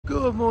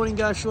Good morning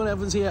guys, Sean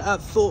Evans here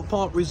at Thorpe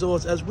Park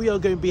Resort as we are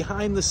going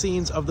behind the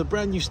scenes of the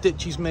brand new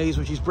Stitches maze,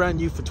 which is brand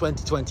new for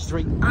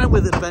 2023. And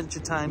with Adventure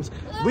Times,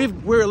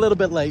 we're a little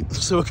bit late,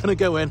 so we're going to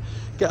go in,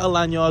 get our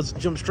lanyards,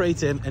 jump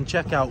straight in and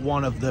check out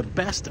one of the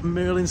best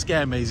Merlin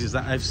scare mazes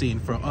that I've seen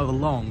for a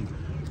long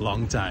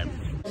time.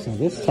 So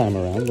this time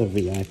around, the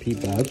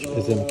VIP badge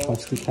is in a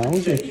plastic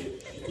housing.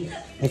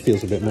 It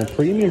feels a bit more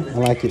premium. I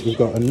like it. We've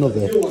got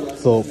another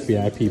Thorpe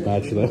VIP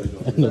badge though,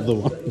 another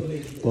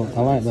one. But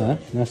I like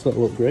that. Nice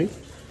little upgrade.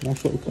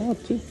 Nice little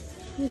card too.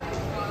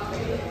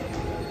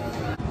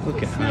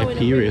 Look at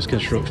Hyperia's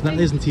construction. That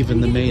isn't even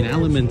the main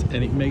element,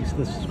 and it makes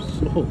the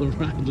sort of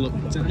ride look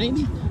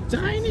tiny.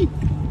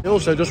 I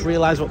also just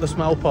realised what the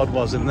smell pod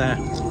was in there.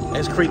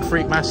 It's Creek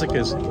Freak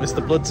Massacres. It's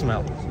the blood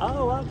smell.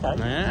 Oh, okay.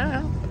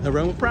 Yeah,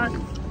 aroma prac.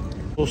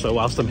 Also,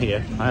 whilst I'm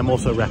here, I'm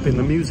also repping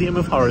the Museum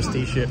of Horrors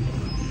t-shirt.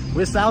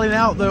 We're selling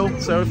out though,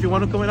 so if you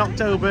want to come in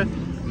October,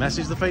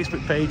 message the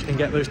Facebook page and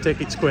get those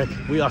tickets quick.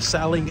 We are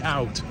selling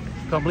out.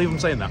 Can't believe I'm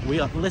saying that. We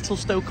are Little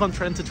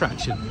Stoke-on-Trent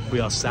attraction. We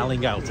are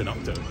selling out in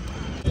October.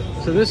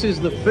 So this is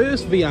the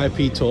first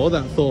VIP tour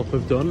that Thorpe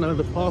have done. Now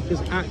the park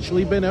has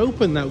actually been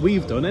open, that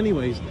we've done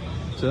anyways.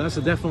 So that's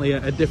definitely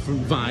a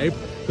different vibe,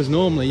 because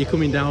normally you're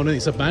coming down and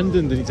it's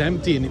abandoned and it's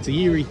empty and it's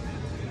eerie.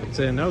 But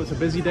no, it's a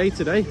busy day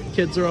today.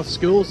 Kids are off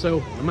school, so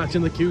I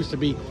imagine the queues to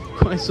be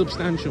quite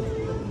substantial.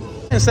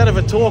 Instead of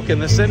a talk in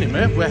the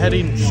cinema, we're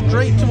heading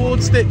straight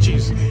towards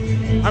Stitches.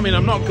 I mean,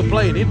 I'm not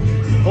complaining,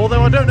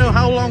 although I don't know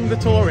how long the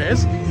tour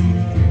is.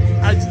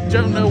 I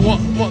don't know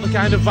what the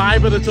kind of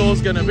vibe of the tour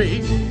is going to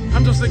be.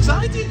 I'm just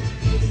excited.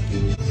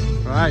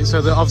 Alright, so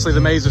obviously the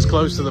maze is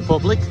closed to the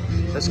public.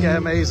 The scare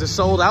maze is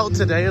sold out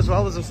today as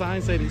well. There's a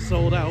sign saying it's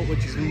sold out,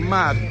 which is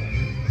mad.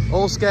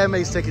 All scare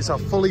maze tickets are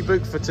fully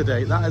booked for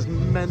today. That is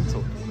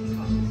mental.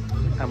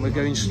 And we're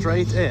going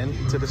straight in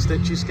to the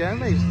Stitches scare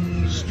maze.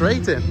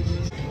 Straight in.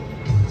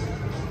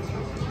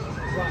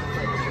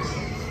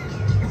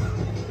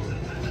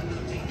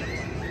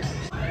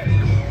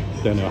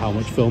 Don't know how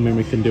much filming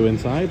we can do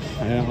inside.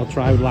 I'll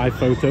try with live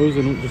photos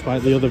and just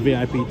like the other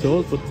VIP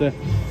tours, but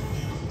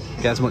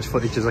get as much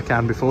footage as I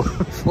can before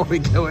we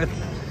go in.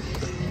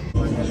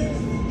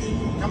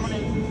 Come on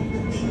in.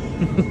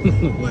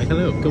 Why,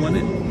 hello, come on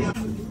in.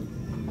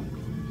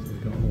 So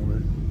we've got all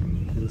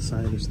the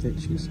inside of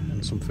Stitches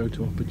and some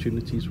photo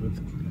opportunities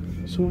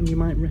with someone you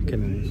might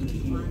recognise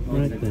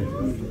right there.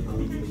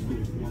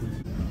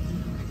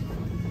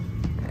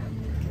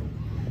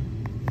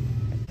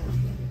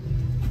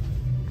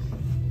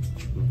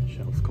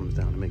 Comes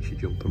down and makes you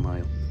jump a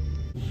mile.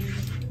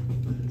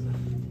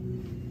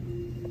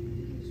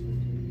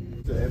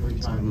 So every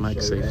time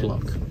MagSafe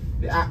lock.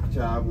 The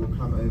actor will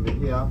come over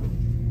here,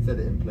 set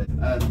it in place.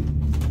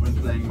 When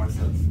playing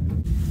myself,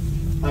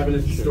 I have a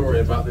little story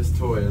about this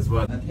toy as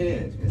well. And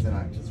here is an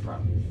actor's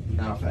wrap.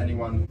 Now, for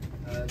anyone,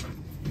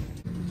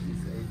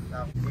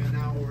 now we're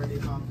now already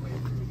halfway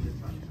through the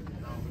attraction.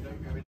 Now we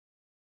don't go in.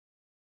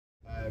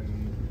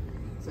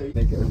 So you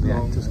make it the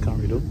actor's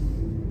corridor.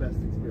 Best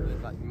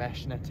experience, like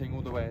mesh netting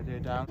all the way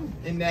down.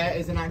 In there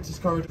is an actor's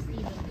corridor.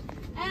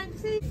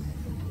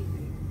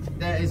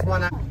 There is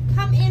one.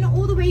 Come in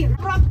all the way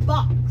front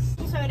box.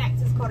 Also an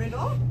actor's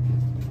corridor.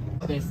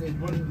 This it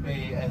wouldn't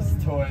be as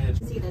toy.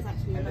 See, there's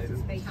actually a lot of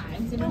space.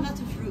 Times in a lot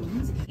of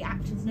rooms, the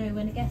actors know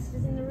when a guest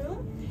is in the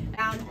room.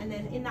 And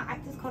then in that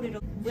actor's corridor,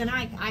 when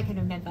I can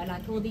remember,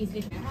 like all these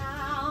little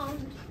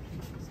around.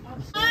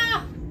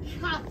 Ah,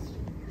 cut.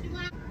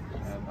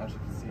 As you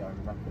can see, I'm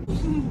rapid.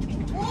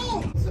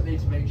 So need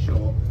to make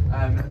sure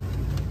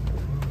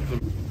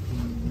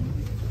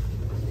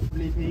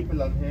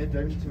people on here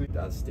don't do it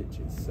as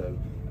Stitches. So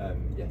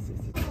yes,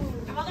 it's.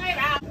 I'm all the way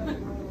around.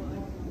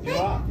 You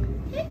are.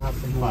 Have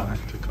some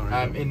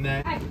fun. In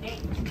there.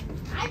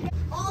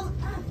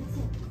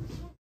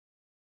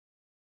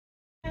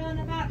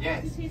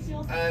 Yes.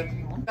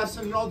 That's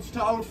some nods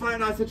to old Fright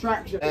Night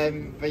attraction.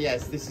 But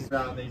yes, this is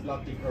around these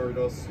lovely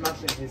corridors,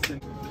 smashing his.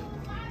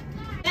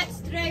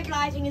 Strobe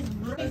lighting is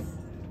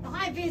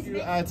high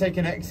business. Take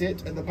an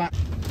exit at the back.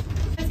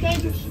 Let's go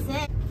to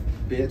sit.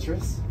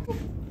 Beatrice.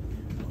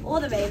 All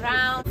the way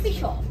around. Coffee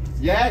shop.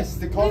 Yes,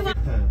 the coffee.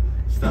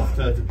 Stuffed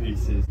her to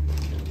pieces.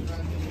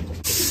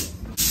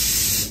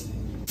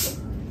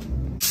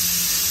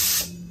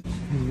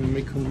 And then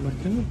we come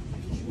back in.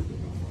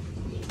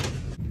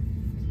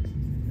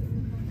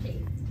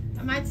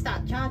 I might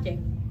start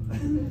charging.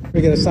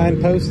 We get a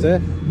signed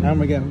poster and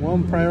we get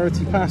one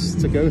priority pass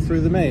to go through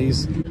the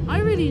maze. I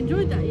really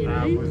enjoyed that, you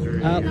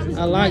know.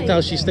 I liked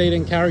how she stayed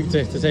in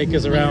character to take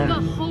us around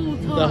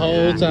the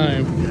whole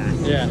time.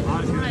 Yeah. I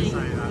was going to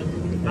say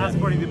that. That's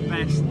probably the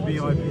best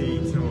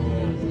VIP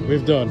tour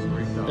we've done.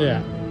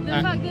 Yeah.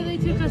 The fact that they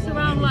took us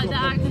around like the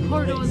active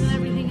corridors and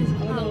everything is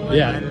cool.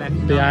 Yeah,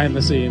 behind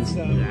the scenes.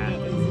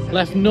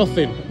 Left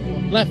nothing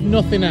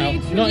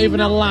out. Not even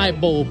a light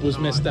bulb was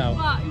missed out.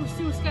 But you were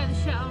still scared the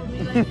shit out of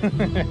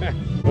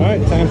me.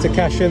 Right, time to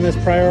cash in this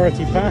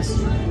priority pass.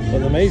 But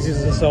the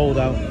mazes are sold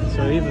out,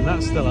 so even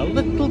that's still a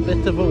little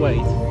bit of a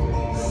wait.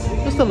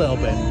 Just a little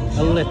bit.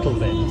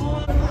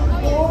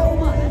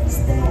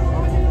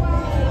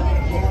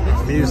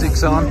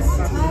 Music's on,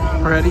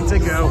 ready to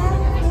go.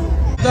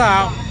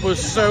 That was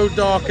so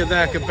dark in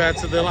there compared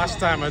to the last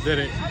time I did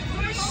it.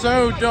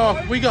 So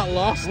dark. We got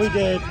lost. We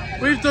did.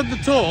 We've done the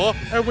tour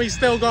and we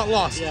still got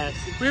lost. Yes.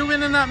 We were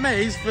in that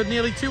maze for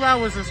nearly 2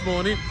 hours this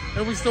morning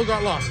and we still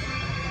got lost.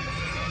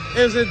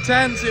 It was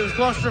intense, it was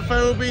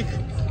claustrophobic,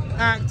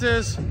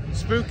 actors,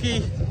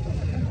 spooky.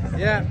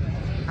 Yeah.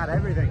 Had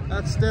everything.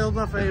 That's still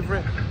my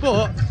favourite.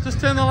 But just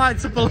turn the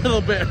lights up a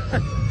little bit.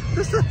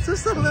 just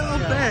a little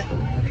bit.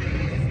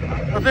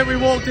 I think we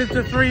walked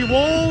into 3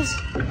 walls.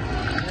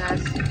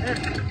 Yes.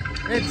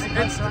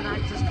 It's an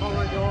actor's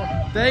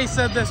corridor. They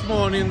said this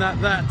morning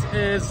that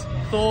is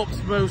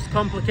Thorpe's most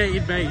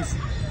complicated maze.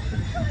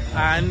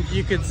 And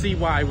you can see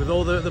why, with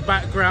all the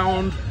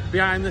background,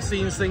 behind the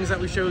scenes things that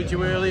we showed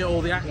you earlier,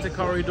 all the actor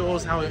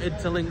corridors, how it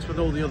interlinks with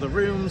all the other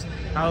rooms,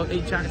 how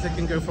each actor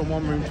can go from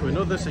one room to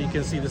another so you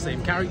can see the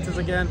same characters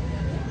again.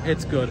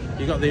 It's good.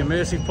 You got the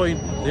immersive point.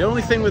 The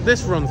only thing with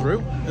this run through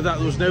is that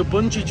there was no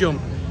bungee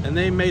jump, and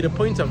they made a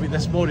point of it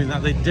this morning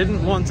that they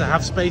didn't want to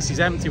have spaces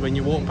empty when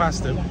you walk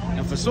past them,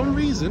 and for some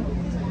reason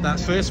that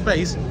first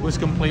space was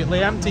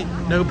completely empty.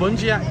 No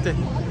bungee actor.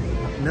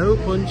 No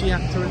bungee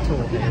actor at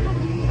all.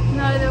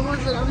 No, there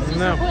wasn't. I was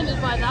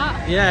disappointed by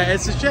that. Yeah,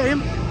 it's a shame,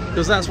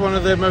 because that's one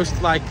of the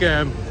most like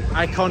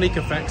iconic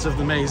effects of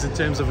the maze in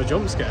terms of a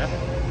jump scare.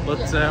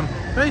 But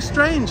very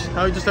strange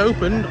how it just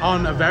opened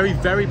on a very,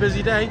 very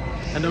busy day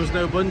and there was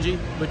no bungee,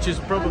 which is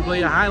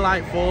probably a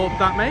highlight for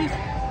that maze.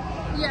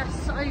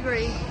 Yes, I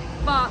agree.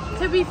 But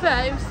to be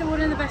fair, it was still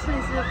one of the best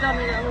mazes I've done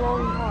in a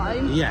long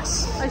time.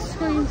 Yes. I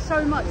screamed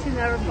so much in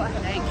there and got a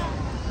headache.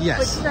 Yes.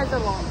 Which says a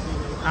lot.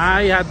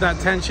 I had that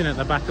tension at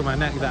the back of my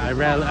neck that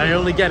I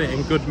only get it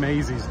in good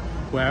mazes,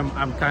 where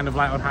I'm kind of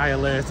like on high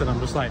alert and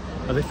I'm just like,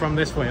 are they from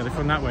this way, are they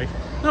from that way?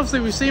 And obviously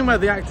we've seen where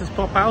the actors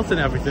pop out and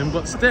everything,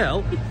 but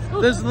still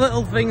there's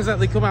little things that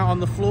they come out on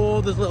the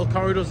floor, there's little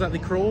corridors that they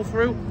crawl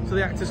through, so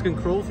the actors can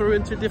crawl through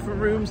into different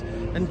rooms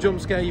and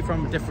jump scare you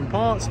from different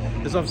parts.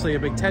 There's obviously a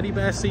big teddy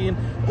bear scene.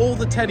 All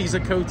the teddies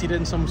are coated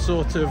in some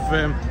sort of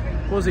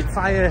what was it,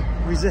 fire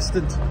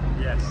resistant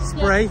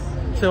spray. Yes.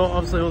 So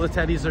obviously all the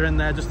teddies are in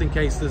there just in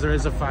case there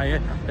is a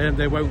fire and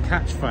they won't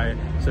catch fire.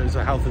 So it's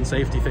a health and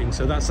safety thing.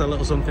 So that's a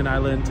little something I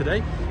learned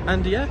today.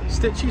 And yeah,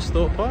 Stitchy's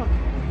Thorpe Park.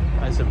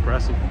 That's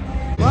impressive.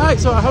 Right,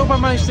 so I hope I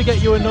managed to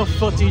get you enough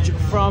footage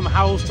from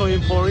Howl's Toy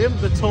Emporium,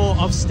 the tour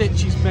of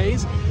Stitchy's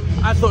maze.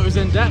 I thought it was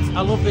in depth.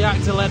 I love the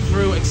actor led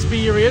through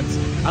experience.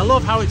 I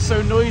love how it's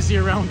so noisy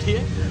around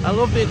here. I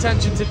love the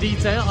attention to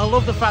detail. I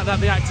love the fact that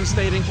the actor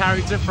stayed in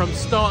character from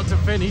start to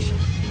finish.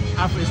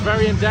 It's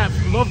very in-depth.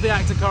 Love the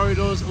actor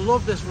corridors,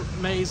 love this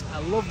maze, I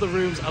love the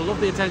rooms, I love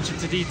the attention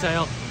to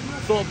detail.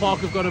 Thorpe Park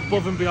have gone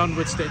above and beyond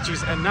with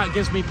Stitches, and that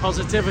gives me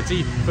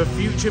positivity for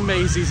future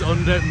mazes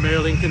under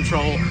Merlin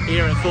control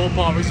here at Thorpe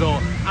Park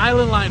Resort.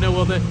 Island like no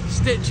other.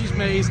 Stitches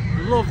maze,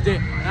 loved it.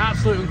 An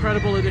absolute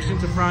incredible addition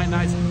to Fright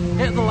Nights.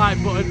 Hit the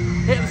like button,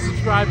 hit the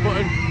subscribe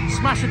button,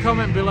 smash a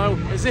comment below.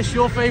 Is this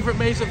your favourite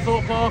maze at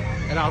Thorpe Park?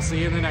 And I'll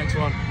see you in the next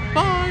one.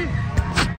 Bye!